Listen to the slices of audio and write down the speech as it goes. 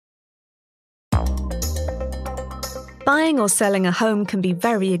Buying or selling a home can be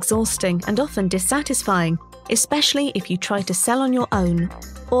very exhausting and often dissatisfying, especially if you try to sell on your own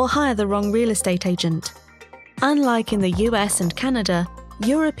or hire the wrong real estate agent. Unlike in the US and Canada,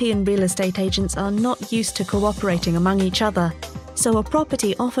 European real estate agents are not used to cooperating among each other, so a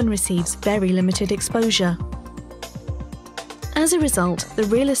property often receives very limited exposure. As a result, the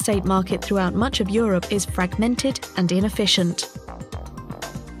real estate market throughout much of Europe is fragmented and inefficient.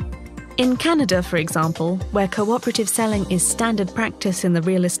 In Canada, for example, where cooperative selling is standard practice in the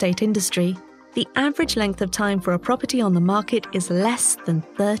real estate industry, the average length of time for a property on the market is less than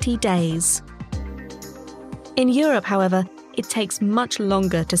 30 days. In Europe, however, it takes much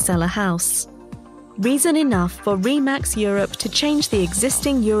longer to sell a house. Reason enough for REMAX Europe to change the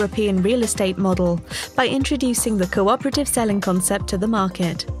existing European real estate model by introducing the cooperative selling concept to the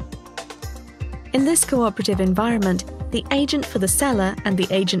market. In this cooperative environment, the agent for the seller and the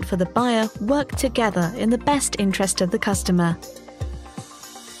agent for the buyer work together in the best interest of the customer.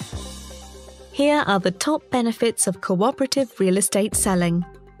 Here are the top benefits of cooperative real estate selling.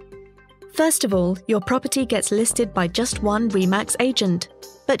 First of all, your property gets listed by just one REMAX agent,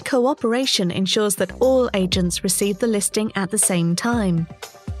 but cooperation ensures that all agents receive the listing at the same time.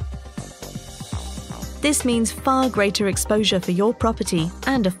 This means far greater exposure for your property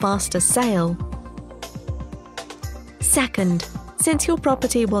and a faster sale. Second, since your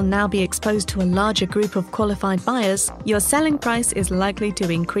property will now be exposed to a larger group of qualified buyers, your selling price is likely to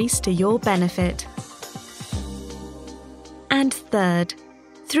increase to your benefit. And third,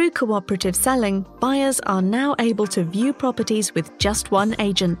 through cooperative selling, buyers are now able to view properties with just one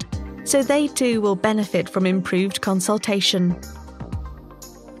agent, so they too will benefit from improved consultation.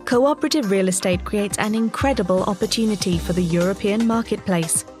 Cooperative real estate creates an incredible opportunity for the European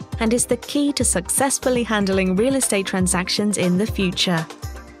marketplace and is the key to successfully handling real estate transactions in the future.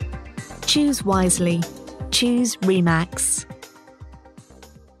 Choose wisely. Choose REMAX.